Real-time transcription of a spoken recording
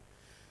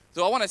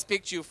So I want to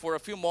speak to you for a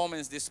few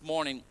moments this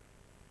morning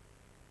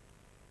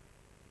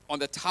on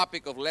the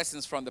topic of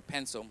lessons from the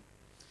pencil.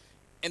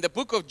 In the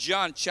book of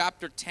John,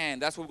 chapter 10,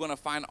 that's where we're going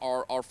to find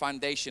our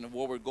foundation of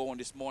where we're going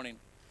this morning.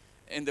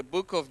 In the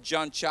book of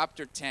John,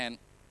 chapter 10,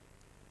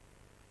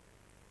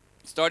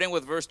 starting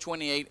with verse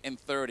 28 and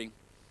 30.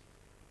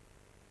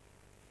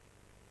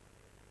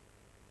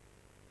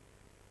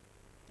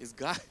 Is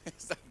that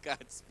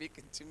God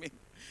speaking to me?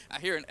 I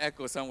hear an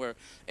echo somewhere.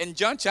 In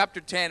John chapter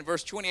 10,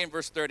 verse 28 and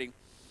verse 30,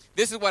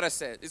 this is what I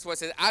said. This is what it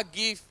says. I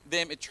give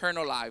them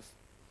eternal life,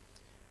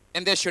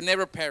 and they shall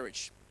never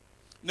perish.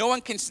 No one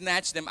can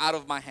snatch them out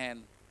of my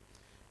hand.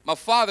 My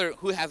Father,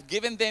 who hath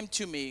given them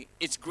to me,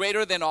 is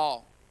greater than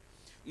all.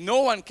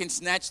 No one can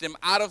snatch them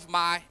out of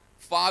my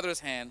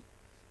Father's hand.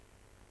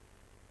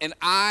 And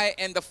I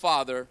and the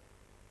Father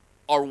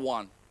are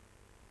one.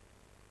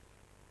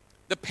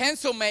 The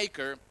pencil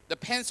maker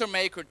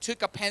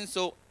took a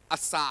pencil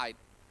aside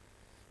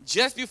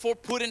just before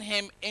putting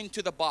him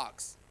into the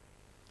box.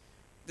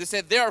 They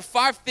said, there are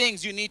 5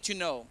 things you need to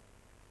know,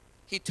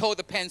 he told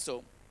the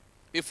pencil,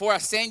 before I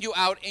send you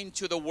out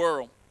into the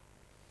world.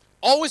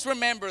 Always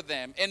remember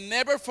them and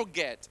never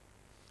forget,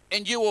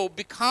 and you will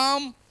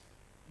become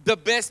the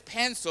best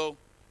pencil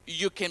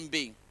you can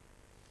be.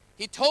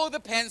 He told the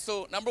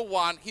pencil, number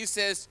 1, he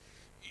says,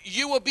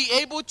 you will be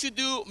able to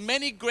do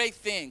many great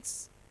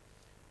things,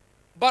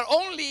 but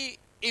only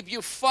if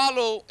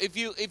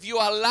you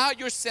allow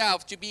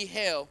yourself to be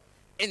held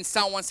in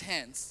someone's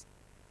hands.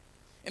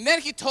 And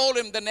then he told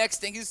him the next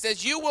thing. He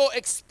says, you will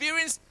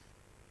experience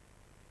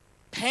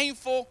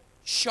painful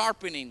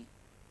sharpening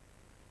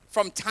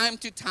from time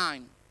to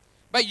time,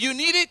 but you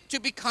need it to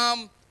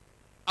become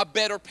a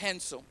better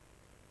pencil.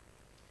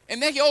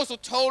 And then he also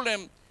told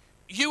him,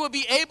 you will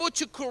be able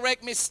to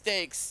correct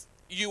mistakes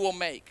you will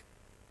make.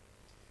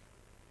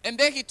 And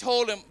then he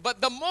told him,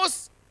 but the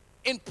most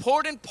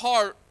important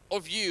part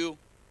of you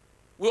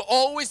will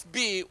always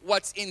be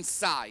what's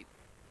inside.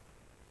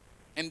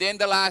 And then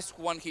the last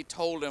one, he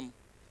told him,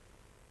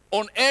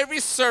 on every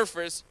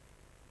surface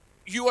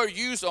you are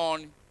used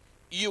on,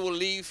 you will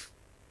leave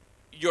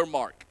your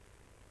mark.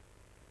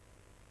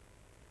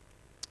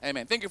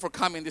 Amen. Thank you for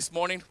coming this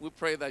morning. We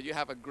pray that you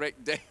have a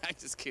great day. I'm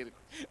just kidding.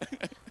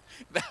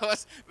 That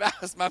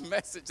was my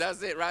message.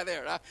 That's it right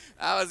there. That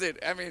was it.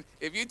 I mean,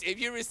 if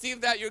you receive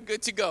that, you're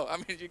good to go. I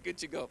mean, you're good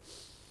to go.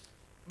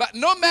 But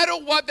no matter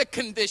what the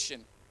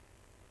condition,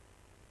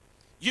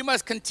 you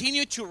must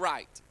continue to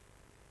write.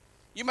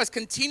 You must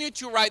continue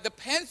to write. The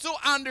pencil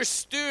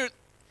understood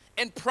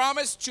and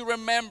promised to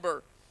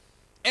remember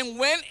and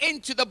went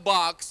into the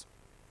box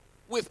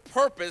with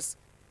purpose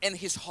in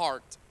his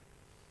heart.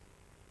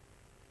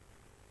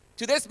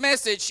 Today's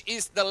message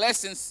is the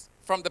lessons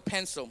from the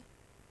pencil.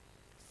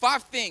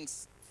 5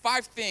 things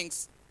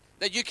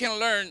that you can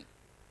learn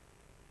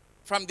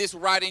from this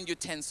writing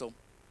utensil.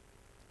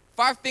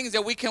 5 things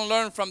that we can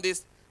learn from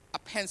this a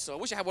pencil. I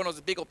wish I had one of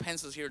those big old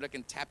pencils here that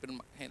can tap in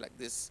my hand like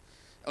this,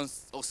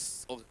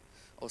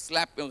 or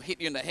slap or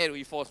hit you in the head when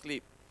you fall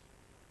asleep.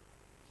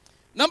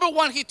 Number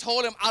 1, he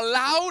told him,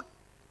 allow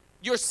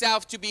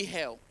yourself to be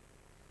held.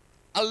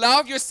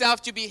 Allow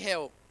yourself to be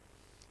held.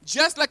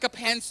 Just like a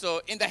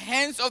pencil in the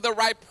hands of the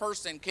right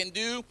person can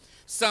do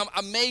some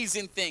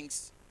amazing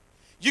things.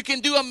 You can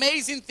do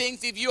amazing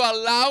things if you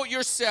allow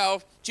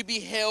yourself to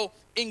be held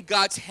in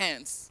God's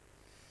hands.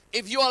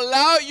 If you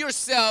allow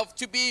yourself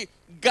to be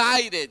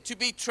guided, to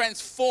be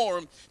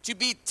transformed, to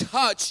be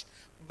touched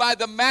by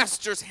the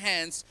Master's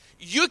hands,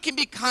 you can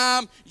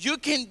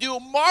do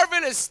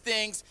marvelous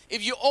things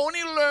if you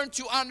only learn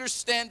to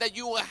understand that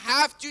you will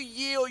have to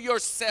yield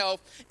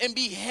yourself and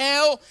be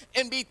held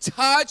and be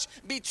touched,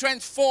 be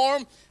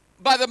transformed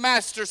by the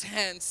Master's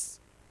hands.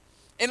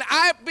 And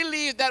I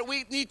believe that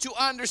we need to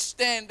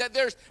understand that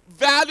there's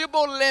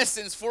valuable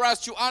lessons for us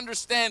to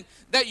understand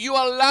that you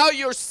allow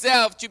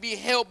yourself to be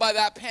held by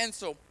that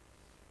pencil.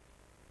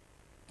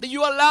 That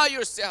you allow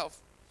yourself.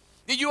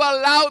 That you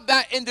allow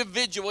that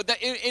individual.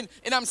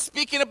 And I'm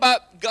speaking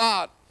about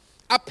God.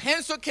 A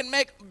pencil can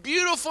make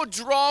beautiful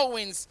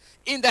drawings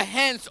in the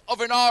hands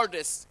of an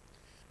artist.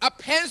 A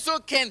pencil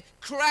can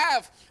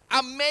craft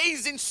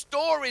amazing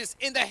stories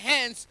in the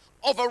hands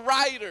of a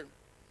writer.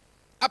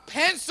 A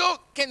pencil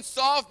can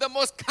solve the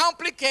most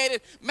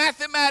complicated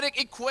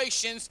mathematical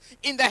equations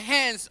in the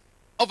hands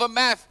of a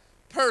math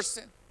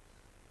person.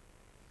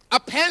 A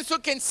pencil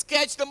can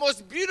sketch the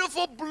most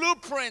beautiful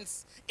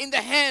blueprints in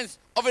the hands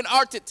of an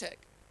architect.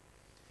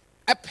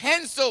 A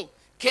pencil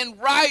can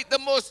write the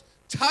most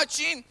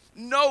touching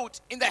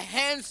note in the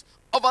hands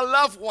of a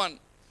loved one.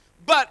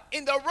 But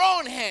in the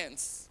wrong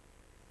hands,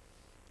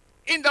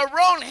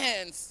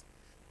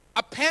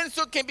 a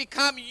pencil can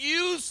become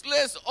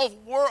useless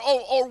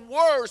or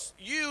worse,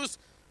 used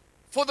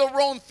for the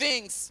wrong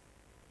things.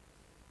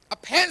 A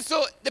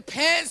pencil,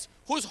 depends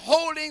who's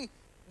holding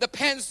the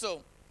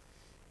pencil,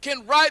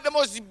 can write the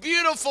most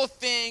beautiful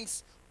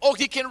things, or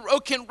he can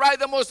write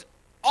the most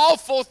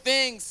awful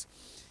things.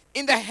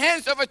 In the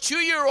hands of a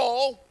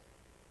 2-year-old,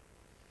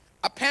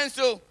 a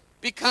pencil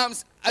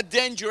becomes a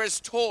dangerous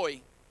toy.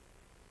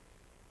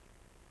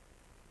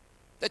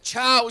 The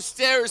child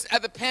stares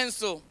at the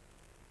pencil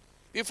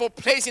before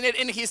placing it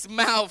in his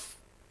mouth,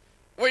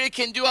 where it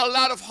can do a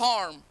lot of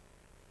harm.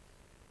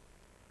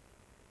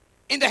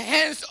 In the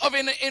hands of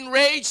an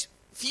enraged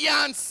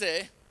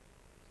fiance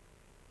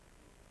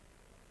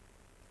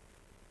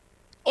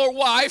or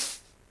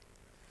wife,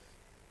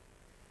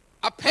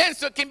 a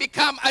pencil can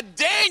become a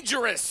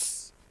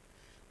dangerous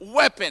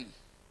weapon.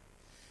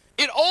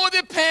 It all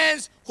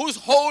depends who's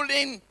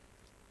holding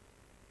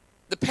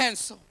the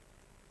pencil.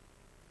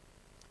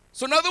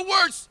 So in other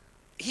words,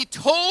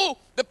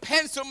 the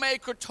pencil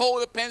maker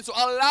told the pencil,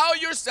 allow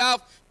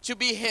yourself to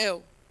be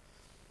held.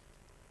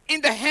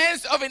 In the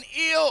hands of an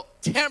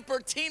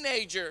ill-tempered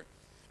teenager,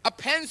 a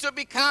pencil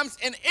becomes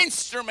an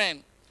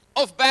instrument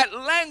of bad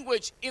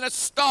language in a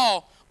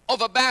stall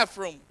of a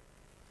bathroom.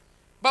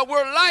 But we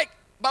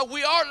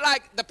are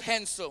like the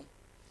pencil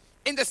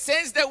in the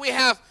sense that we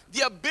have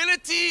the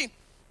ability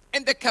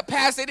and the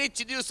capacity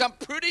to do some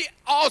pretty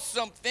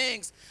awesome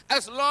things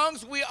as long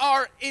as we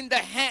are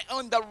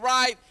on the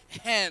right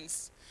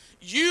hands.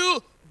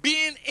 You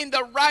being in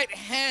the right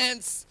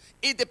hands,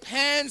 it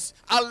depends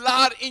a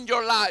lot in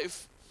your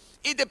life.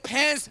 It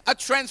depends a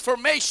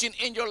transformation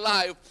in your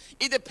life.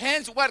 It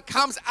depends what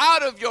comes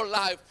out of your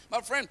life.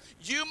 My friend,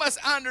 you must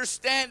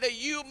understand that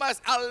you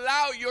must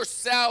allow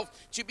yourself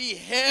to be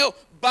held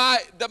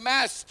by the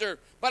Master.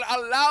 But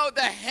allow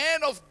the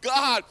hand of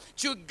God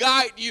to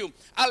guide you.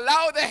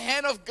 Allow the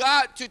hand of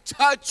God to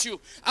touch you.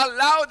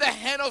 Allow the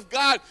hand of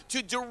God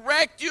to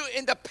direct you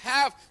in the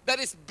path that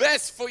is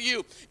best for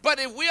you. But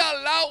if we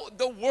allow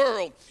the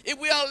world, if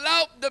we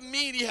allow the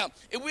media,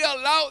 if we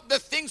allow the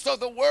things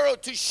of the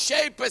world to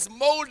shape us,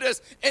 mold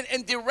us,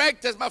 and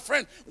direct us, my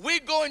friend,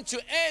 we're going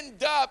to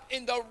end up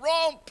in the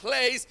wrong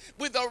place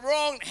with the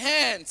wrong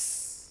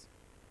hands.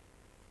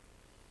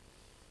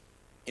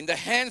 In the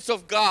hands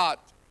of God,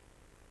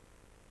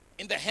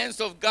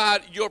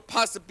 your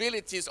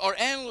possibilities are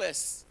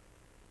endless.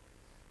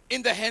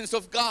 In the hands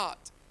of God.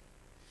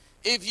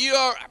 If you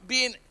are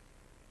being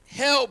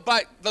held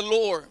by the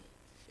Lord,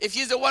 if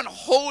He's the one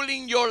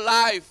holding your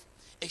life,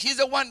 if He's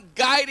the one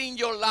guiding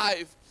your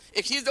life,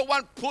 if He's the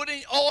one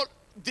putting all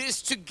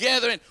this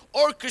together and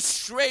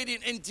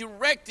orchestrating and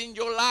directing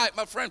your life,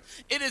 my friend,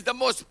 it is the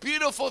most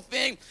beautiful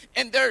thing.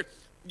 And the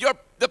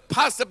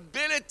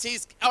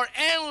possibilities are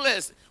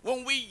endless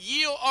when we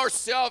yield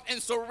ourselves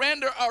and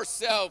surrender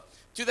ourselves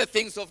to the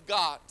things of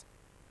God.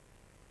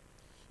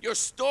 Your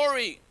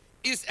story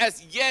is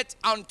as yet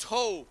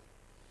untold,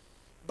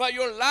 but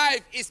your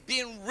life is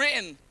being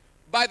written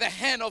by the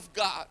hand of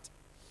God.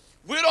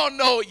 We don't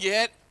know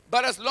yet,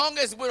 but as long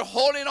as we're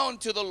holding on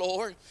to the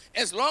Lord,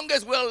 as long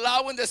as we're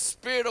allowing the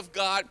Spirit of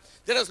God,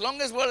 that as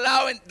long as we're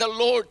allowing the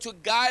Lord to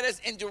guide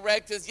us and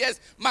direct us, yes,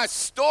 my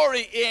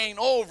story ain't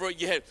over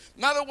yet.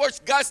 In other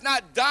words, God's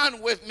not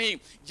done with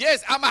me.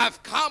 Yes, I might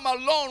have come a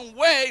long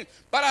way,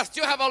 but I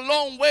still have a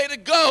long way to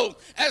go.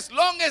 As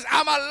long as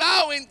I'm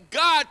allowing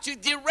God to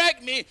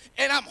direct me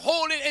and I'm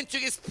holding into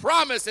His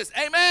promises.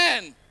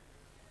 Amen.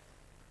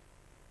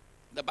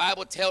 The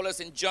Bible tells us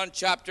in John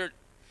chapter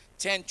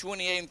 10,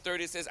 28 and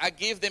 30, says, I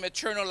give them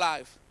eternal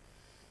life,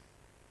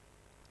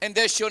 and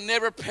they shall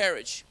never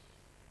perish.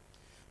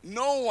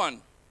 No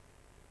one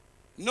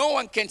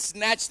can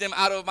snatch them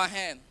out of my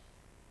hand.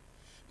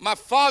 My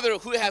Father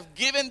who have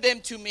given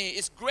them to me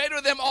is greater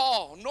than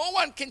all. No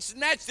one can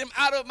snatch them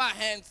out of my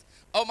hands,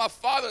 of my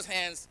Father's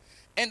hands,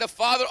 and the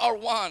Father are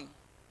one.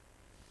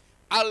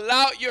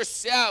 Allow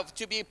yourself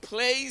to be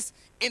placed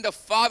in the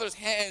Father's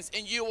hands,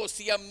 and you will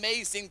see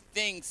amazing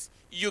things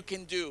you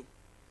can do.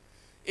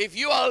 If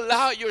you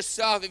allow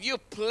yourself, if you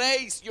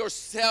place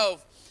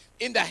yourself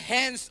in the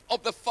hands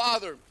of the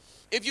Father,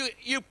 if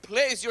you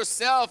place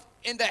yourself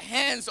in the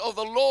hands of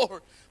the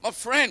Lord, my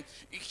friend,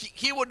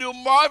 He will do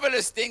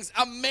marvelous things,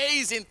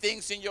 amazing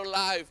things in your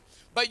life.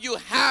 But you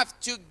have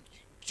to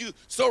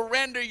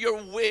surrender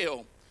your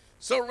will.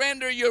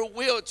 Surrender your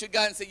will to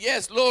God and say,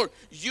 yes, Lord,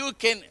 you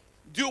can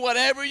do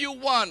whatever you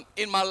want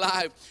in my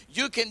life.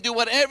 You can do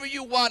whatever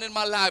you want in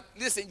my life.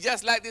 Listen,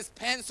 just like this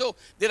pencil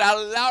that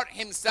allowed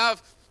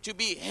himself to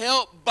be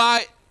held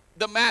by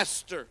the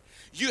Master,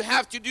 you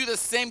have to do the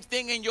same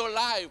thing in your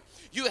life.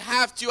 You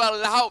have to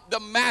allow the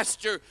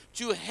Master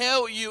to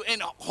hold you and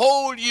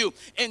hold you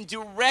and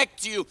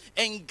direct you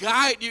and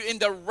guide you in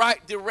the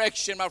right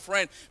direction, my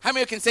friend. How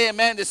many of you can say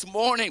amen this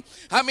morning?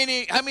 How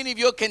many of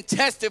you can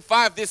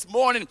testify this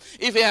morning,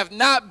 if it have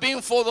not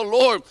been for the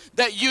Lord,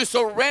 that you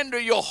surrender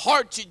your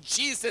heart to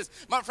Jesus,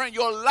 my friend,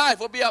 your life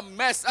will be a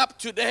mess up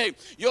today.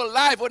 Your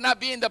life will not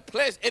be in the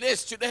place it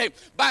is today.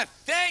 But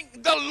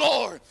thank the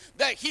Lord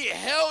that He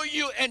held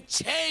you and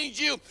changed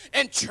you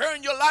and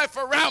turned your life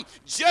around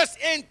just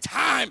in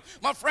time,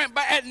 my friend.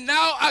 But and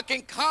now I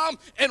can come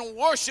and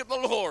worship the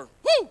Lord.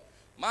 Woo!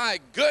 My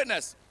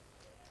goodness.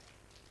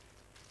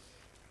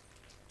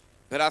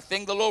 But I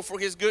thank the Lord for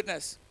His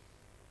goodness.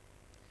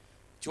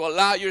 To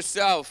allow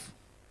yourself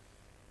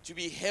to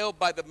be held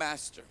by the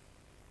Master.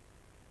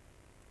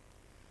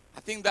 I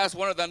think that's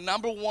one of the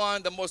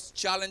the most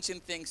challenging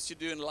things to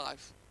do in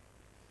life.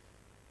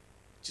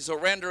 to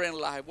surrender in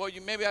life. Well,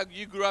 maybe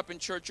you grew up in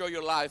church all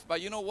your life,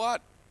 but you know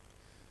what?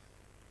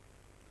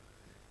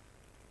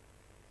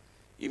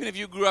 Even if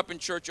you grew up in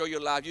church all your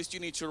life, you still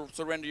need to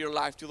surrender your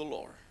life to the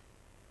Lord.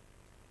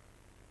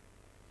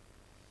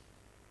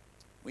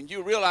 When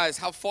you realize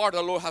how far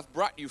the Lord has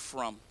brought you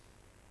from.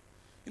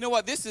 You know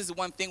what? This is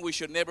one thing we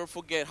should never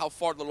forget, how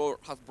far the Lord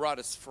has brought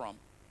us from.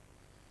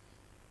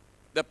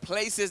 The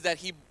places that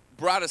He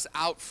brought us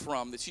out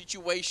from, the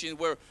situation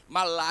where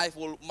my life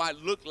might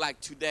look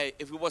like today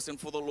if it wasn't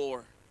for the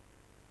Lord.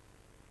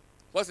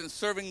 Wasn't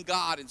serving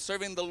God and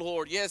serving the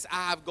Lord. Yes,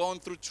 I have gone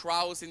through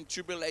trials and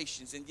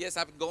tribulations, and yes,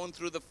 I've gone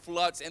through the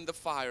floods and the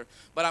fire,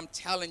 but I'm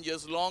telling you,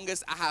 as long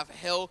as I have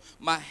held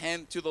my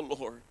hand to the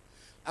Lord,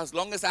 as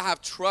long as I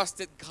have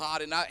trusted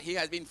God and He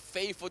has been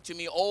faithful to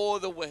me all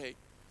the way.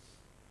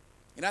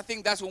 And I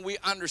think that's when we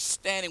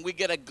understand and we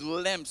get a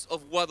glimpse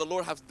of what the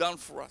Lord has done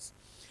for us.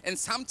 And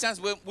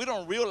sometimes we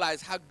don't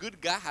realize how good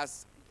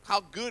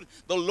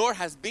the Lord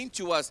has been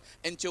to us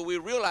until we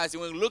realize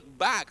and we look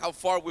back how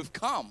far we've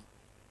come.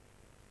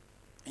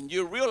 And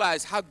you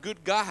realize how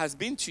good God has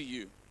been to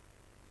you.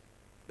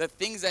 The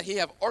things that He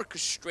have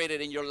orchestrated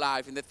in your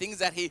life, and the things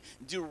that He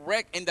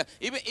direct, and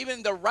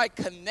even the right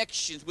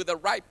connections with the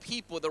right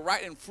people, the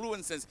right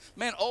influences.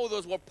 Man, all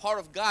those were part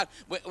of God.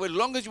 As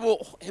long as you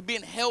were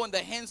being held in the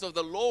hands of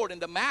the Lord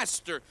and the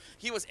Master,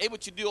 He was able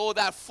to do all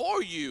that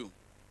for you.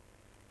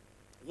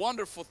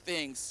 Wonderful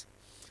things.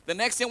 The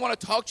next thing I want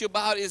to talk to you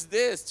about is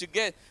this: to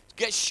get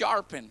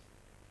sharpened.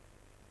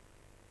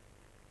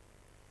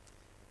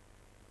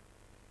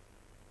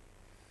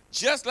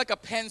 Just like a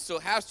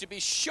pencil has to be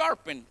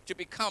sharpened to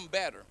become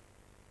better.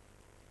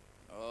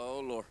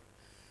 Oh, Lord.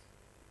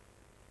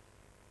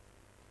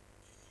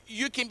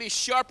 You can be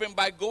sharpened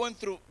by going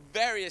through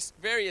various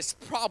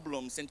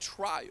problems and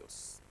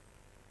trials.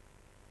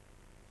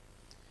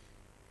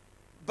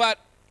 But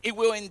it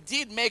will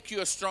indeed make you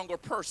a stronger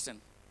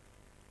person.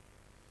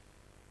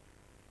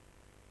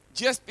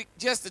 Just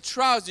the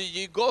trials that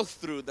you go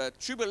through, the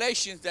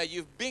tribulations that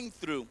you've been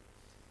through,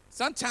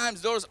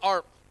 sometimes those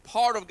are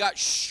part of God's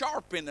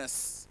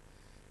sharpness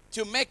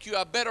to make you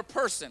a better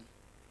person,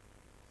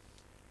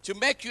 to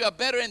make you a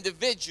better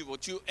individual,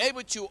 to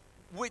able to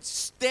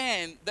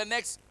withstand the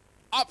next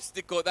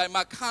obstacle that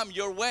might come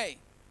your way.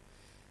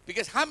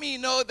 Because how many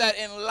know that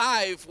in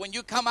life, when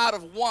you come out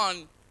of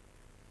one,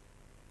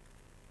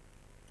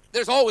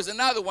 there's always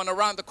another one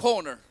around the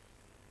corner.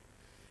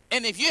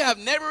 And if you have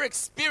never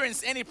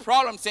experienced any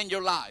problems in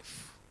your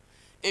life,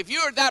 if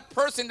you're that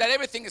person that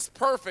everything is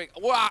perfect,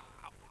 well,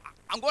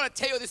 I'm going to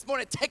tell you this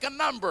morning, take a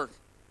number,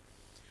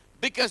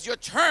 because your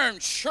turn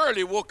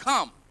surely will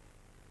come.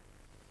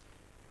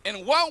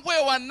 In one way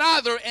or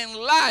another in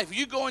life,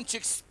 you're going to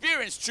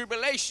experience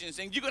tribulations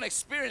and you're going to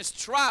experience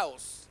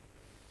trials.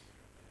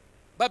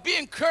 But be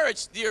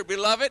encouraged, dear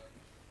beloved.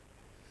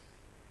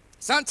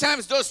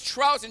 Sometimes those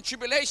trials and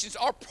tribulations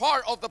are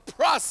part of the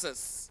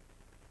process.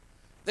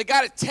 They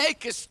got to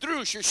take us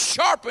through, to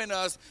sharpen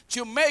us,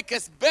 to make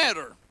us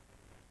better.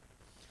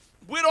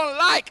 We don't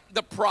like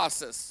the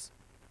process.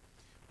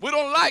 We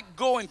don't like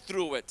going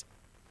through it.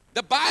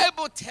 The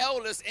Bible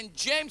tells us in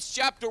James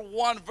chapter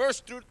 1, verse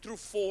 2 through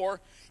 4,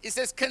 it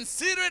says,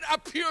 consider it a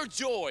pure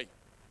joy.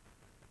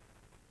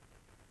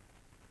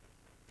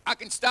 I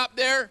can stop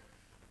there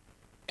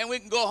and we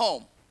can go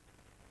home.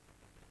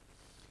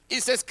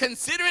 It says,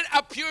 consider it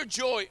a pure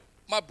joy,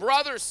 my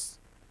brothers,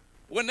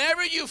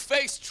 whenever you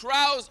face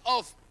trials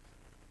of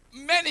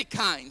many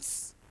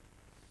kinds.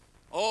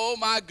 Oh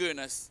my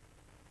goodness.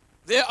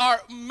 There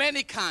are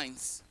many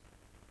kinds.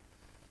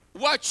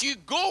 What you're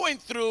going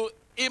through,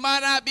 it might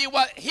not be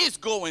what he's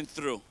going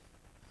through.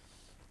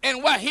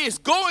 And what he's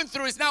going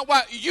through is not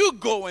what you're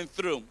going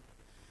through.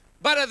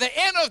 But at the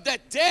end of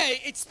that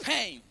day, it's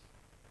pain.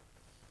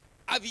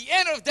 At the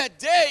end of that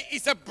day,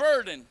 it's a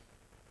burden.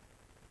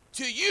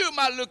 To you, it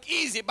might look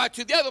easy, but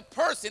to the other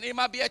person, it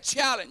might be a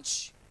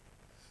challenge.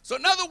 So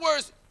in other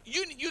words,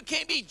 you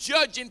can't be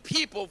judging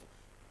people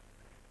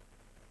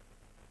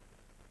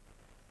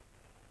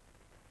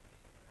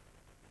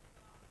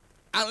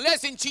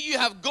unless until you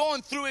have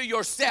gone through it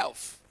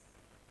yourself.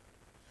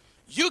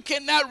 You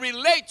cannot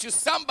relate to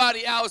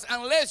somebody else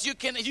unless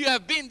you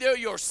have been there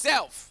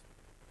yourself.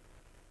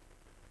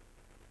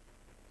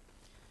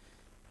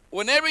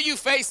 Whenever you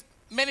face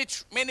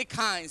many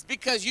kinds,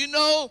 because you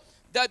know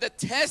that the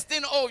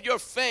testing of your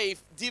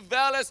faith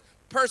develops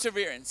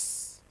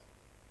perseverance.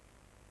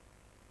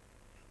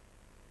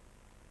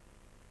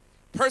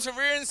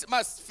 Perseverance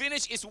must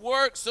finish its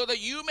work so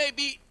that you may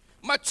be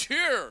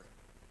mature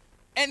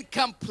and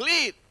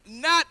complete,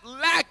 not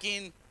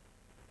lacking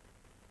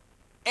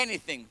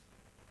anything.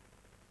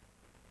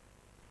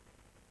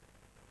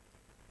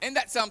 Ain't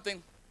that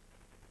something?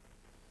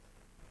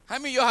 How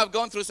many of you have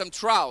gone through some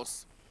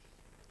trials?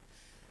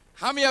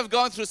 How many of you have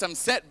gone through some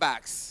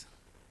setbacks?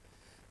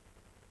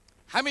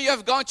 How many of you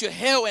have gone to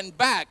hell and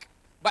back,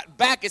 but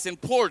back is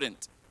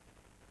important?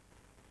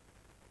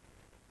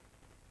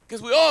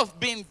 Because we all have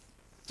been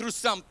through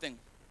something.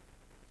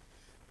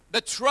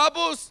 The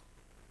troubles,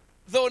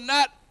 though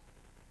not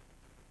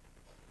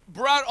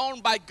brought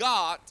on by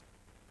God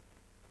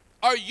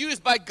are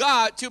used by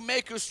God to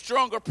make you a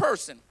stronger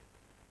person.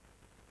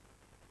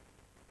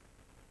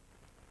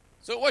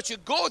 So what you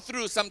go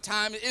through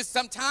sometimes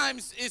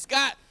it's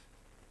got,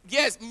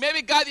 yes,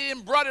 maybe God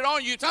didn't brought it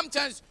on you.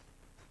 Sometimes,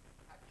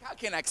 how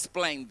can I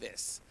explain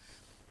this?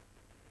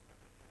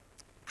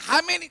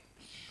 How many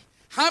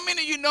of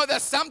you know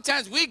that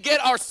sometimes we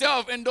get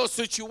ourselves in those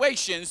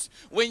situations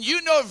when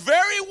you know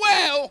very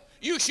well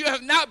you should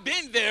have not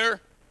been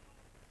there,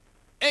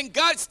 and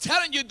God's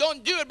telling you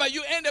don't do it, but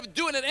you end up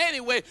doing it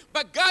anyway.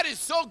 But God is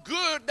so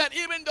good that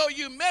even though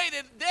you made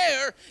it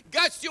there,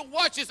 God still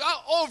watches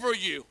over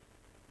you.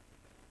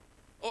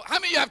 Oh, how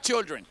many of you have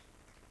children?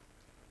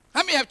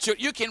 How many have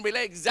children? You can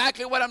relate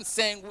exactly what I'm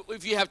saying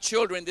if you have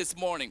children this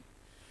morning.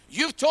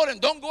 You've told them,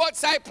 don't go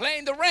outside playing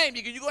in the rain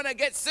because you're going to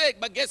get sick.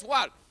 But guess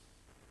what?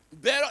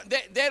 They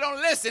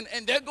don't listen,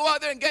 and they go out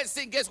there and get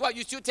sick. Guess what?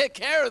 You should take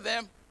care of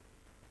them.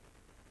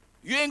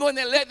 You ain't going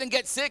to let them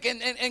get sick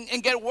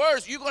and get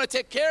worse. You're going to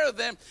take care of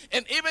them.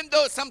 And even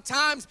though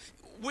sometimes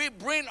we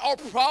bring our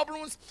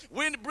problems,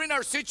 we bring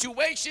our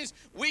situations,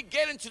 we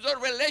get into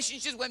those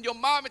relationships when your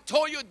mom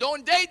told you,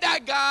 don't date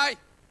that guy.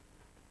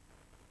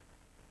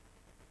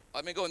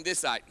 Let me go on this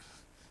side.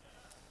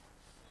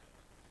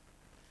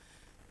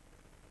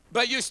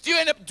 But you still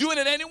end up doing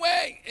it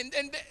anyway.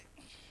 And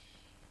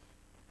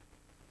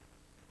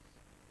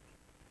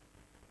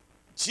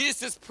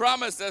Jesus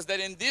promised us that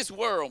in this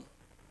world,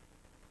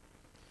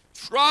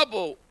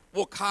 trouble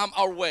will come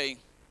our way.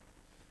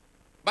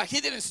 But he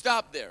didn't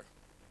stop there.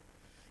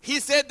 He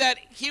said that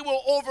he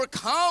will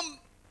overcome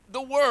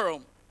the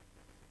world.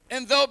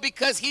 And though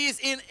because he is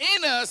in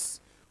us,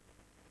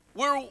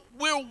 we're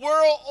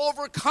world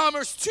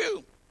overcomers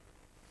too.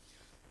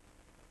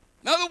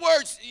 In other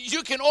words,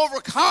 you can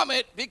overcome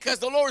it because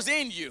the Lord's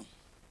in you.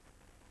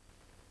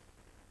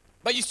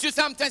 But you still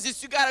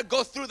sometimes you got to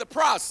go through the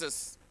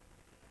process.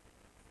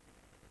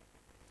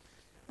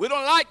 We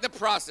don't like the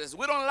process.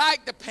 We don't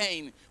like the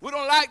pain. We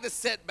don't like the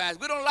setbacks.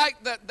 We don't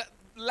like the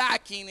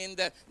lacking and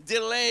the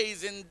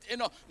delays, and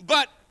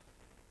But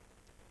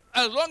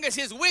as long as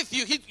he's with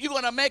you, you're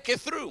going to make it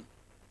through.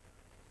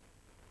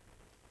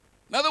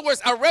 In other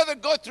words, I'd rather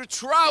go through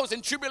trials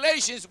and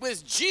tribulations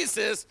with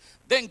Jesus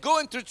than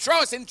going through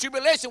trials and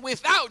tribulation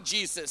without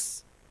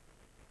Jesus.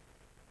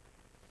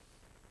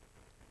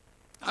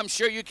 I'm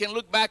sure you can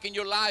look back in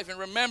your life and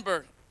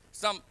remember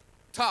some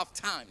tough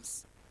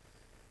times.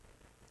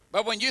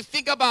 But when you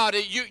think about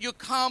it, you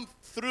come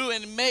through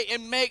and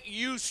make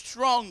you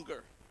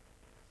stronger.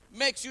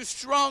 Makes you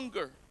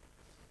stronger.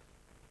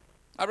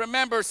 I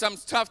remember some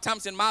tough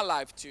times in my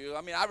life too.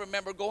 I mean, I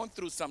remember going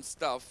through some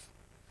stuff.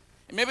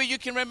 And maybe you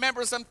can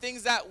remember some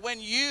things that where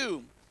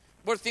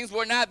things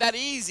were not that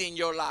easy in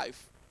your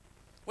life.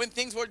 When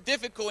things were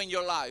difficult in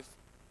your life.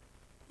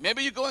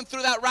 Maybe you're going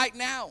through that right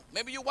now.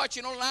 Maybe you're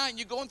watching online.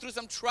 You're going through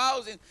some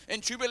trials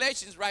and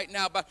tribulations right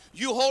now. But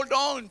you hold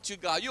on to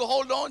God. You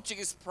hold on to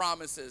his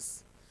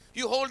promises.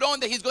 You hold on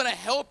that he's going to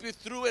help you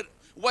through it,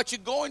 what you're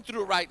going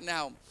through right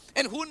now.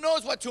 And who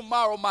knows what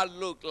tomorrow might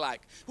look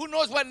like. Who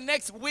knows what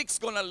next week's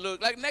going to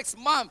look like, next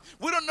month.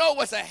 We don't know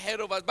what's ahead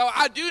of us. But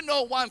I do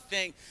know one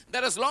thing,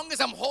 that as long as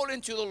I'm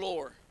holding to the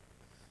Lord,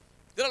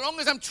 that as long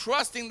as I'm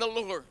trusting the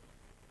Lord,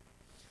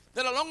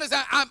 that as long as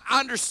I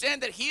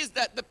understand that he is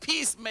the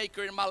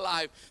peacemaker in my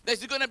life, that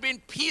he's going to bring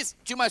peace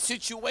to my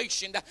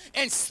situation, that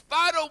in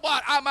spite of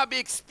what I might be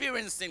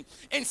experiencing,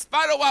 in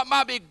spite of what I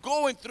might be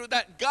going through,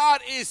 that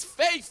God is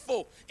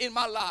faithful in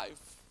my life.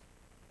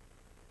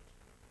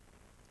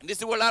 And this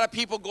is where a lot of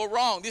people go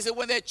wrong. This is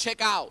when they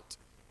check out.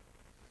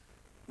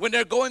 When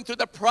they're going through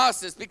the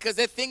process, because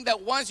they think that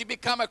once you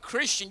become a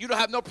Christian, you don't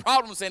have no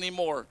problems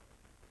anymore.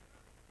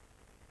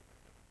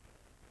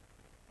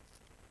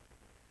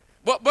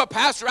 But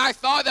Pastor, I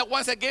thought that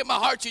once I gave my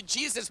heart to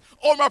Jesus,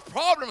 all my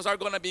problems are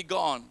going to be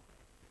gone.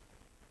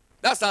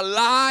 That's a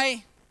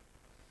lie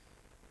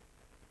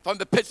from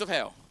the pits of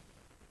hell.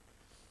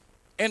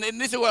 And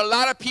this is where a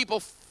lot of people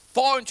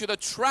fall into the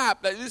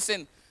trap that,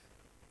 listen,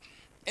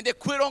 and they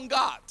quit on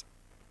God.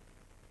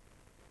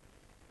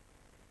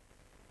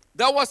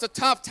 That was a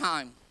tough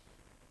time.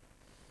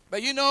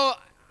 But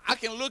I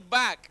can look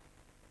back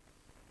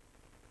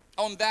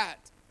on that.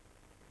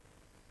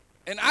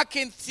 And I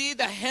can see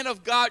the hand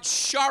of God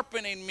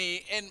sharpening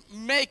me and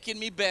making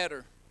me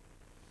better.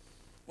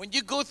 When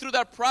you go through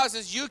that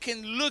process, you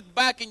can look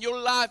back in your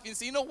life and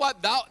say, you know what,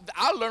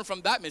 I learned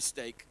from that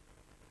mistake.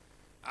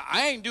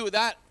 I ain't do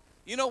that.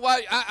 You know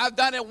what, I've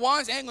done it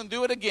once, I ain't going to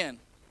do it again.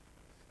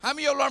 How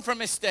many of you learn from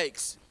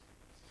mistakes?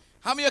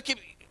 How many of you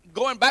keep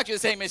going back to the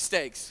same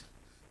mistakes?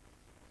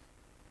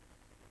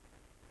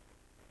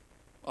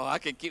 Oh, I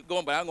can keep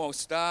going, but I'm going to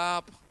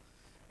stop.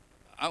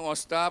 I'm going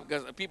to stop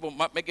because people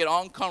might make it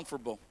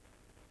uncomfortable.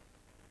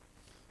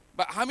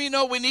 But how many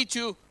know we need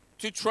to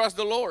trust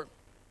the Lord?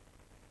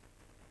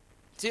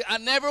 See, I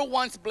never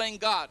once blamed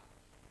God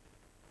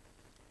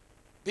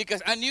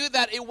because I knew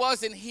that it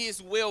wasn't his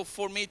will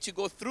for me to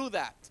go through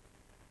that.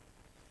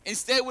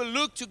 Instead, we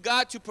look to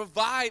God to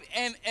provide,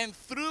 and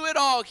through it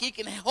all, he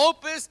can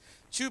help us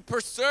to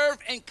preserve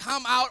and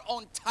come out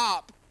on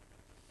top.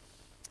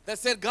 That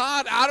said,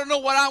 God, I don't know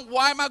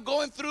why am I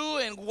going through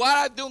and what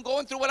I'm doing,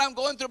 going through what I'm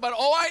going through, but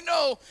I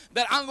know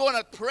that I'm going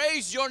to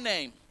praise your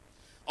name.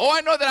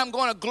 I know that I'm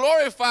going to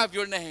glorify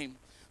your name.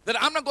 That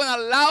I'm not going to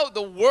allow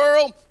the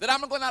world, that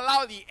I'm not going to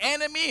allow the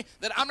enemy,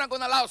 that I'm not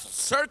going to allow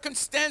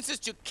circumstances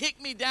to kick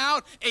me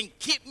down and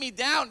keep me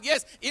down.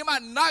 Yes, it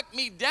might knock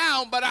me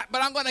down, but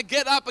I'm going to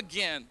get up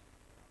again.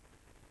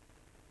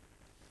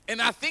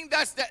 And I think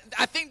that's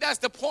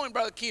the point,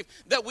 Brother Keith,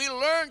 that we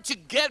learn to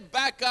get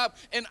back up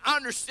and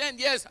understand,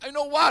 yes, you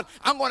know what?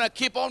 I'm going to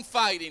keep on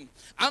fighting.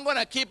 I'm going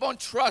to keep on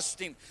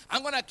trusting.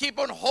 I'm going to keep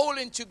on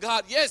holding to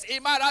God. Yes,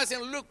 it might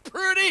doesn't look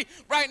pretty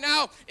right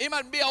now. It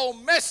might be all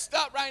messed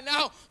up right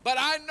now. But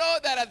I know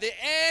that at the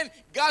end,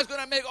 God's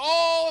going to make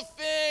all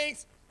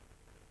things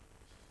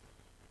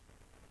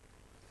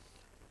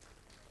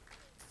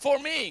for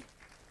me.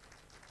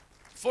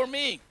 For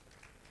me.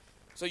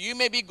 So you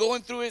may be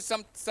going through it,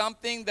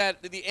 something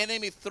that the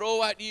enemy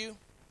throw at you,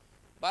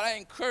 but I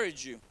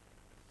encourage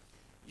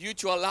you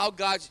to allow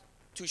God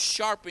to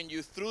sharpen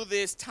you through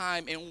this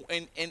time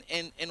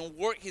and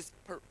work His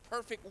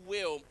perfect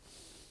will,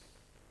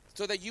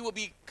 so that you will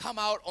come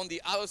out on the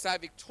other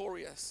side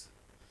victorious.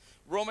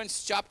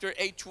 Romans chapter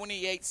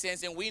 8:28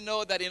 says, and we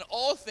know that in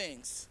all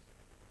things,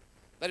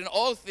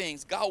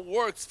 God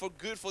works for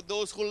good for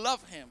those who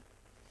love Him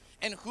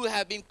and who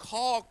have been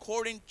called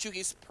according to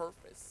His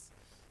purpose.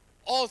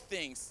 All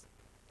things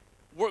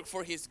work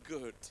for His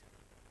good.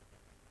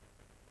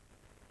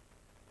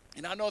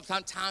 And I know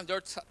sometimes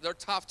they're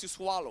tough to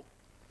swallow.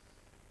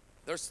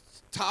 There's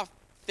tough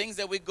things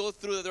that we go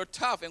through that are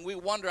tough, and we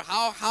wonder,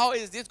 how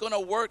is this going to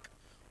work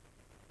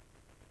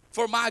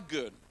for my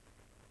good?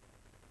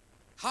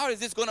 How is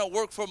this going to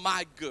work for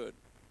my good?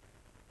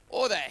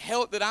 All the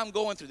help that I'm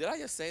going through. Did I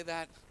just say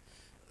that?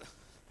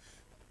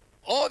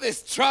 All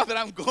this trouble that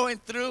I'm going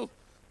through.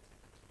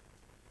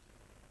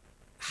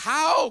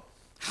 How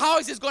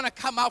is this going to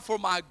come out for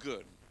my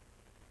good?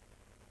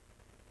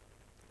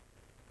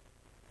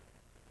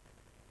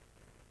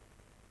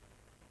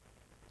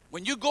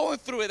 When you're going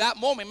through it, that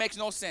moment makes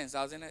no sense,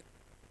 doesn't it?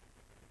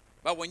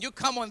 But when you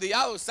come on the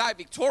other side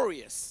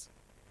victorious,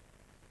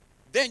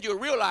 then you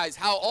realize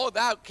how all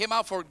that came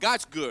out for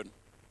God's good.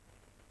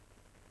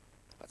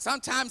 But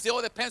sometimes it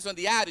all depends on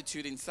the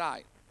attitude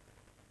inside.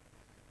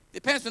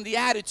 Depends on the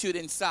attitude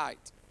inside.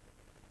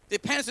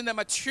 Depends on the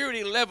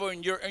maturity level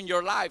in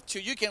your life. So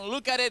you can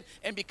look at it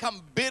and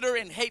become bitter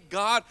and hate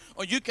God,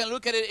 or you can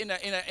look at it in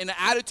an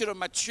attitude of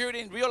maturity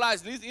and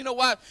realize, you know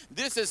what?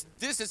 This is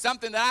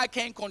something that I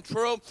can't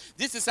control.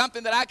 This is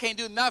something that I can't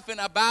do nothing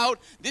about.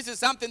 This is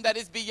something that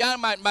is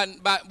beyond my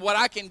what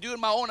I can do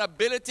in my own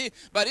ability.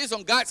 But it's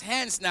on God's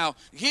hands now.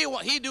 He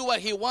do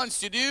what He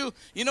wants to do.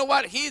 You know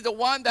what? He's the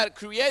one that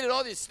created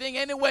all this thing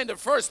anyway in the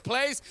first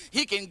place.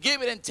 He can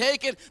give it and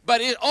take it,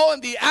 but it's all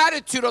in the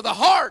attitude of the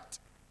heart.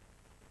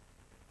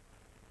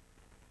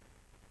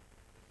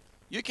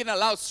 You can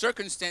allow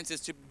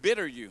circumstances to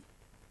bitter you.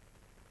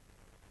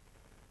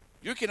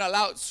 You can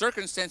allow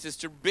circumstances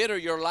to bitter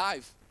your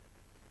life.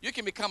 You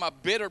can become a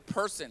bitter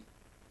person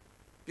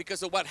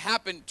because of what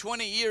happened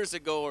 20 years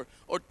ago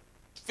or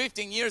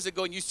 15 years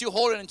ago, and you still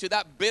hold into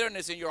that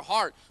bitterness in your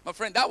heart. My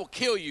friend, that will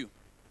kill you.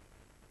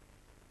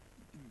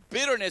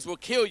 Bitterness will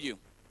kill you.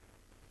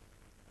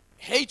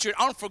 Hatred,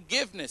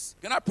 unforgiveness.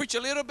 Can I preach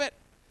a little bit?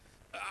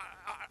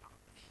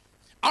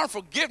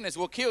 Unforgiveness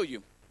will kill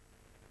you.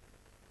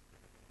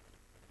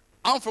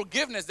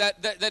 Unforgiveness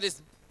that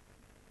is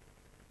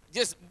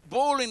just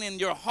boiling in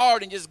your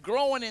heart and just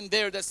growing in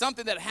there. That's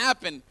something that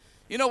happened.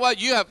 You know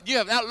what? You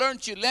have not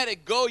learned to let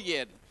it go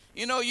yet.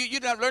 You know, you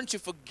have learned to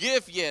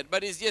forgive yet,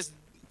 but it's just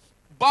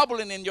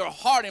bubbling in your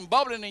heart and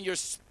bubbling in your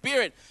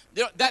spirit.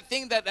 That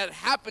thing that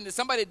happened that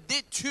somebody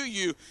did to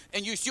you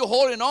and you're still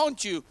holding on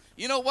to.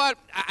 You know what?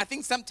 I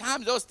think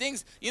sometimes those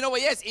things, you know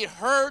what? Yes, it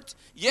hurt.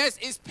 Yes,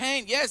 it's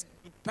pain. Yes,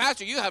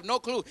 Pastor, you have no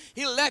clue.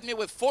 He left me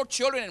with 4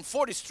 children and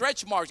 40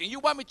 stretch marks, and you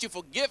want me to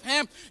forgive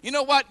him? You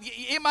know what?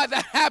 It might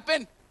not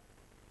happen.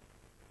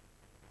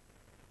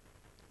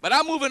 But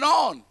I'm moving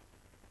on.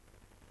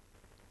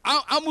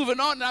 I'm moving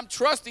on, and I'm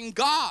trusting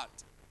God.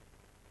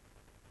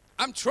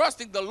 I'm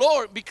trusting the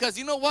Lord because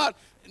you know what?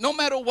 No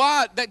matter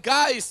what, that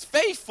God is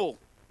faithful.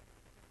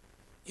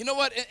 You know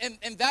what?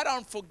 And that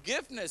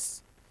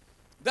unforgiveness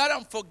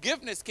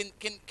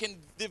can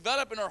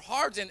develop in our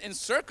hearts and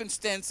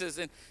circumstances.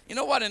 And you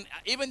know what? And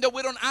even though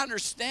we don't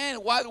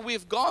understand why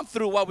we've gone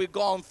through what we've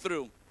gone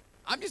through,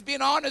 I'm just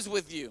being honest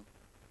with you.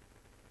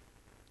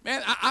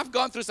 Man, I've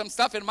gone through some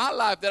stuff in my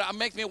life that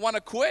makes me want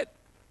to quit.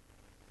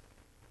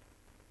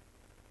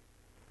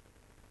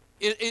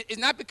 It's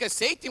not because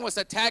Satan was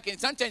attacking.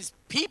 Sometimes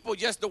people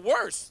just the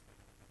worst.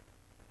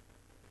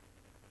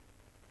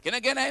 Can I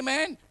get an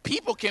amen?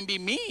 People can be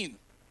mean.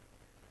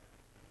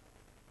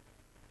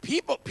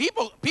 People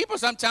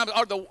sometimes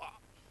are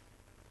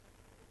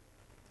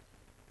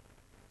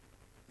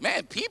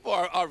man, people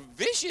are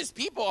vicious.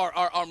 People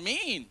are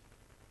mean.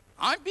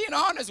 I'm being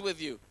honest with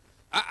you.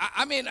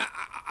 I mean,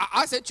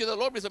 I said to the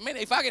Lord, man,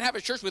 if I can have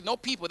a church with no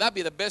people, that'd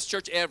be the best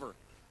church ever.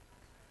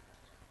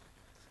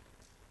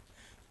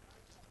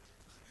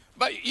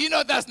 But you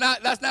know that's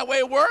not the way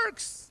it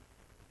works.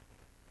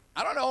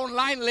 I don't know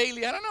online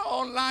lately. I don't know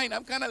online.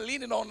 I'm kind of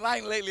leaning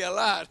online lately a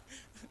lot.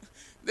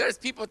 There's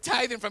people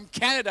tithing from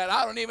Canada that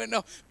I don't even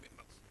know,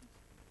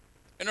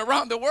 and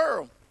around the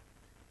world.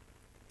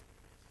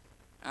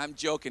 I'm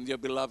joking, dear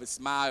beloved.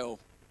 Smile.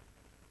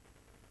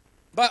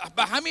 But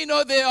how many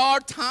know there are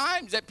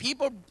times that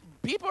people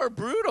are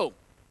brutal?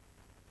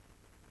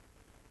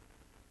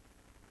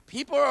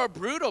 People are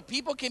brutal.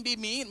 People can be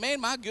mean.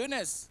 Man, my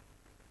goodness.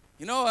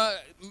 You know,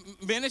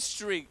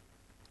 ministry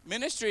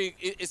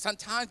is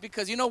sometimes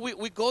because, you know,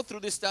 we go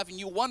through this stuff and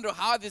you wonder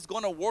how this is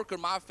going to work in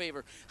my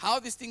favor. How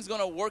this thing's going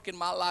to work in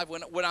my life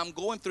when I'm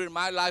going through in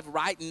my life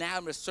right now,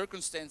 in the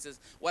circumstances,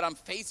 what I'm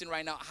facing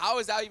right now. How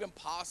is that even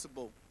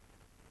possible?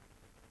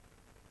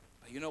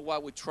 But you know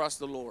what? We trust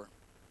the Lord.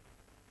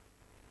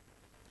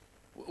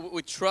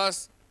 We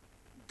trust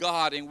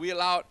God, and we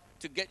allow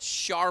to get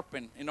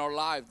sharpened in our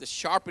life, the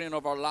sharpening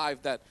of our life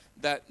that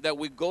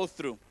we go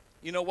through.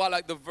 You know what,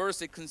 like the verse,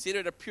 they consider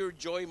it a pure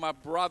joy, my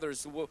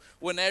brothers,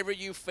 whenever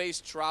you face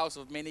trials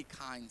of many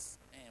kinds.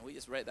 Man, we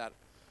just read that.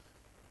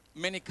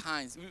 Many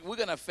kinds. We're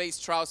going to face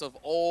trials of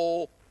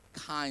all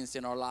kinds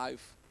in our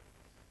life.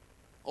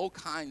 All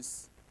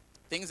kinds.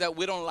 Things that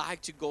we don't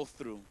like to go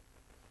through.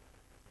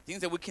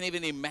 Things that we can't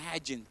even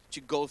imagine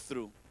to go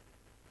through.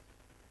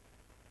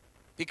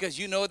 Because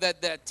you know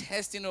that the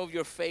testing of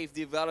your faith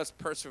develops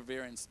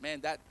perseverance.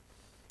 Man,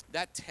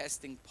 that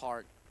testing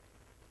part.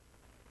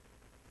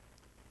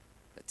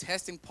 The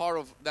testing part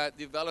of that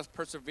develops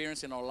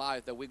perseverance in our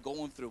life that we're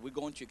going through. We're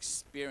going to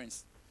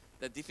experience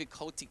the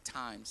difficulty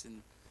times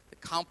and the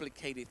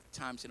complicated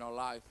times in our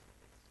life.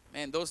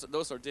 Man,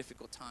 those are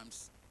difficult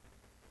times.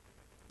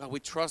 But we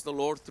trust the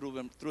Lord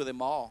through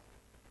them all.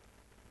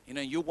 You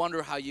know, you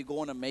wonder how you're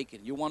going to make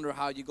it. You wonder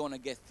how you're going to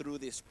get through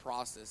this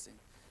process. And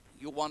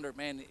you wonder,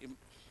 man,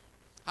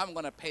 how am I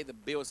going to pay the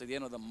bills at the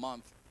end of the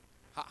month?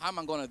 How am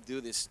I going to do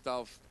this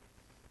stuff?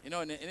 You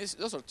know, and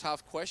those are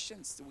tough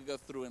questions that we go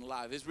through in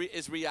life.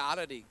 It's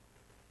reality.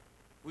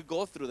 We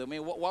go through them. I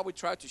mean, why we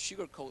try to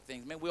sugarcoat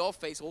things? Man, we all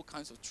face all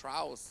kinds of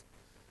trials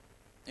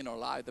in our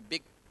life. The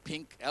big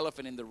pink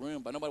elephant in the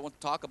room, but nobody wants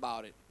to talk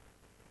about it.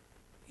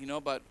 You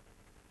know, but,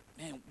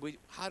 man,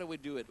 how do we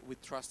do it? We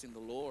trust in the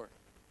Lord.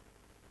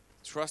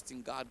 Trust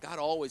in God. God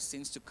always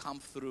seems to come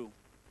through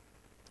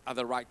at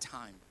the right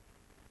time.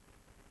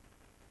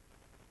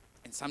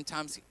 And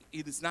sometimes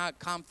He does not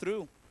come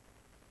through.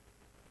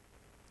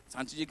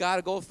 Sometimes you got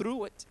to go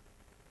through it.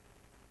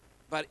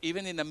 But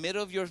even in the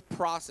middle of your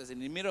process, in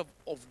the middle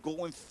of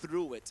going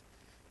through it,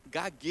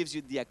 God gives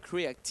you the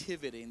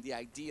creativity and the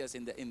ideas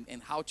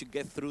and how to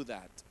get through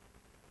that.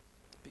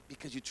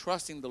 Because you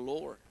trust in the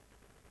Lord.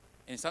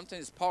 And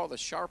sometimes it's part of the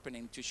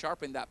sharpening, to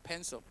sharpen that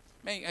pencil.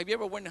 Man, have you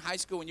ever went in high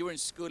school when you were in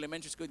school,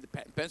 elementary school, the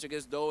pencil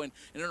gets dull and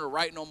you don't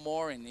write no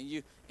more, and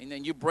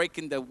then you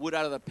breaking the wood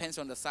out of the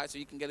pencil on the side so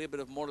you can get a little bit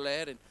of more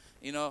lead, and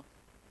you know,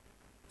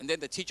 and then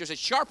the teacher says,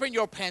 sharpen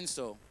your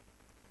pencil.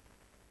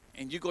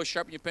 And you go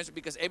sharpen your pencil,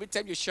 because every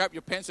time you sharpen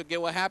your pencil, get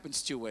what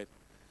happens to it.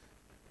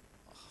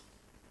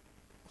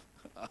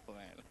 Oh,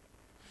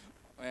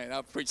 man,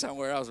 I'll preach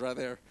somewhere else right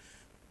there.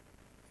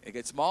 It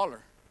gets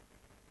smaller.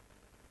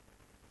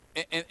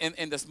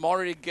 And the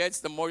smaller it gets,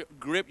 the more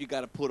grip you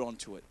got to put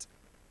onto it.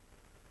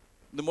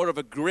 The more of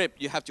a grip,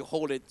 you have to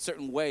hold it a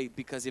certain way,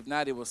 because if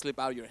not, it will slip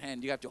out of your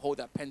hand. You have to hold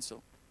that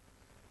pencil.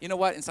 You know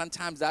what? And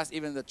sometimes that's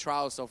even the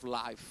trials of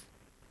life.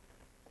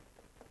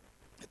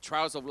 The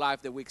trials of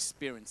life that we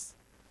experience.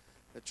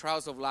 The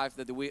trials of life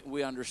that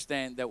we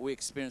understand, that we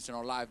experience in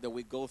our life, that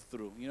we go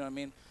through. You know what I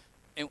mean?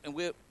 And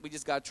we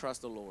just got to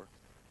trust the Lord.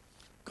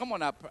 Come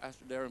on up,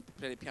 Pastor Darren,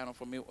 play the piano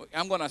for me.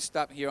 I'm going to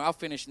stop here. I'll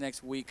finish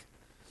next week.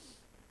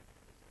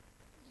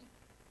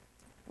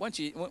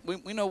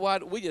 We know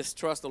what? We just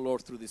trust the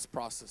Lord through this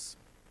process.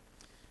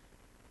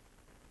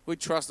 We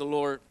trust the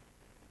Lord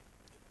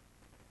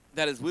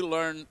that as we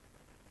learn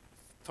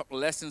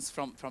lessons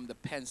from the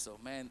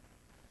pencil, man,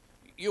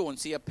 you won't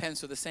see a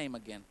pencil the same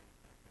again.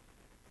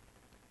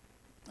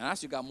 And I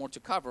still got more to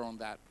cover on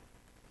that.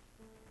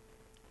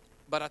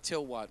 But I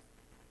tell you what,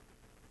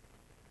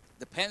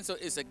 the pencil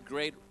is a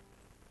great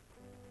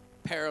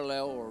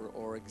parallel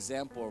or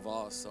example of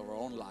us, of our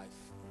own life,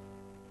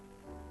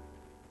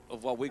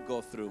 of what we go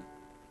through.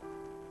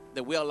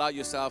 That we allow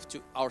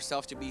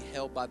ourselves to be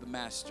held by the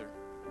Master.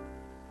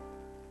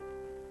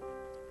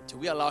 Till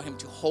we allow Him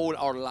to hold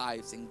our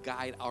lives and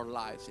guide our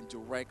lives and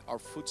direct our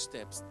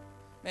footsteps.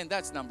 Man,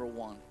 that's number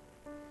one.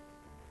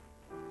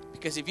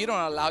 Because if you don't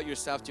allow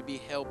yourself to be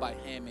held by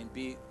Him and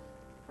be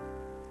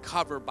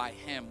covered by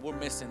Him, we're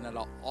missing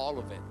all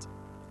of it.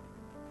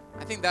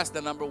 I think that's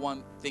the number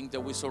one thing,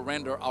 that we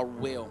surrender our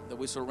will, that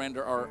we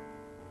surrender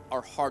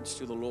our hearts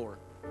to the Lord.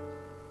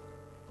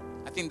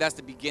 I think that's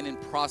the beginning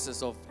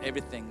process of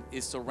everything,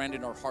 is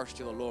surrendering our hearts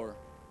to the Lord.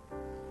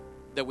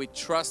 That we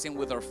trust Him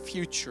with our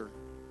future,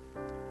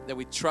 that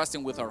we trust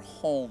Him with our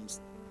homes,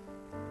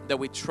 that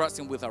we trust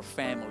Him with our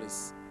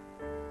families.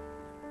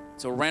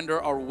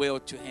 Surrender our will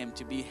to Him,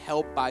 to be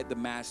helped by the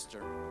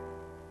Master.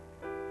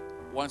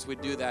 Once we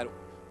do that,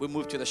 we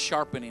move to the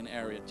sharpening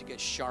area to get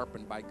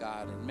sharpened by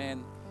God. And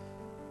man,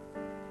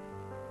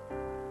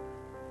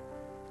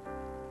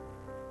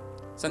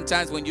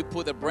 sometimes when you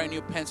put a brand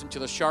new pencil into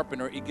the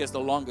sharpener, it gets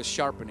the longest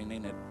sharpening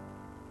in it.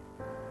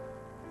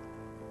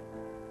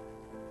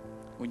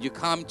 When you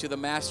come to the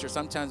master,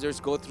 sometimes there's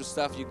go through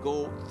stuff you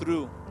go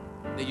through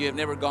that you have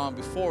never gone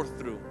before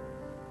through.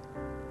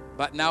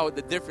 But now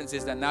the difference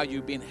is that now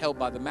you're being held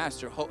by the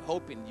master,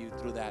 helping you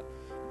through that,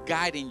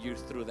 guiding you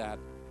through that.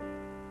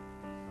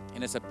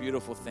 And it's a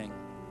beautiful thing.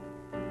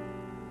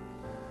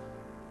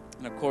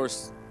 And of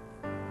course,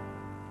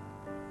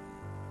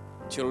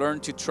 to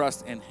learn to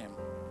trust in him.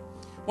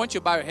 I want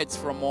you to bow your heads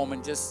for a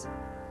moment. Just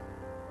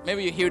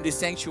maybe you're here in the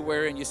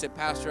sanctuary and you say,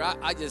 Pastor,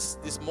 I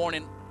just this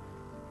morning,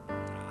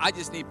 I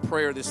just need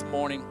prayer this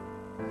morning.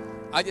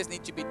 I just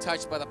need to be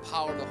touched by the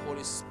power of the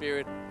Holy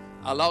Spirit.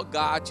 Allow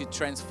God to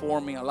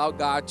transform me. Allow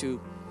God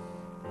to,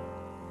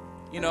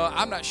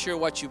 I'm not sure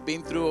what you've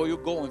been through or you're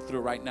going through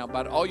right now,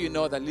 but all you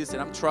know that, listen,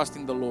 I'm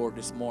trusting the Lord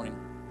this morning.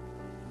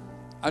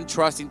 I'm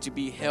trusting to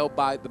be held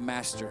by the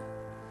Master,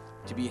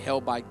 to be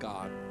held by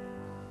God.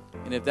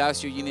 And if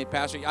that's you need,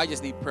 Pastor, I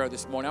just need prayer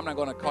this morning. I'm not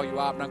going to call you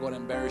out. I'm not going to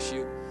embarrass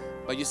you.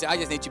 But you say, I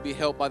just need to be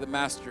held by the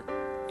Master.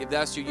 If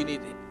that's you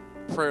need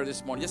prayer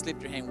this morning, just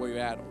lift your hand where you're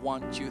at.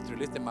 1, 2, 3.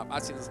 Lift them up. I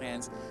see those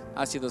hands.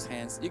 I see those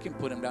hands. You can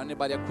put them down.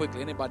 Anybody else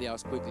quickly? Anybody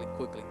else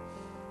quickly?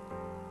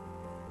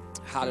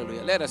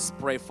 Hallelujah. Let us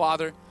pray.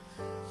 Father,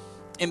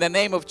 in the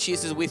name of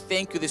Jesus, we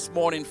thank you this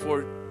morning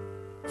for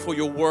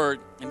your word.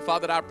 And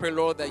Father, I pray,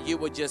 Lord, that you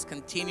would just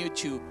continue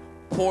to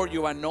pour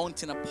your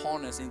anointing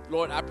upon us. And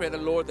Lord, I pray, the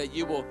Lord, that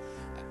you will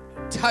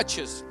touch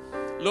us.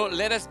 Lord,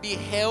 let us be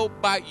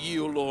held by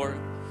you, Lord.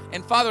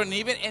 And Father, and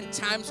even in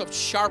times of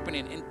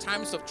sharpening, in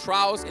times of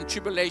trials and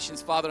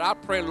tribulations, Father, I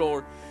pray,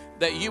 Lord,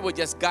 that you would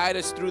just guide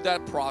us through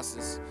that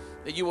process.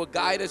 That you will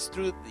guide us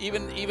through,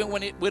 even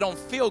when we don't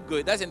feel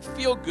good. It doesn't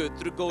feel good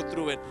to go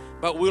through it.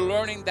 But we're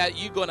learning that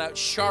you're going to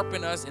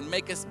sharpen us and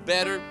make us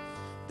better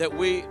than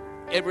we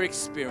ever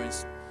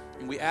experienced.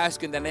 And we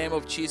ask in the name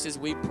of Jesus,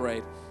 we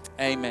pray.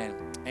 Amen.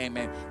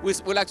 Amen.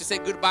 We'd like to say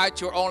goodbye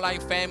to our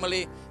online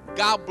family.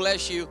 God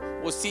bless you.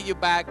 We'll see you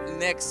back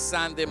next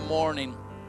Sunday morning.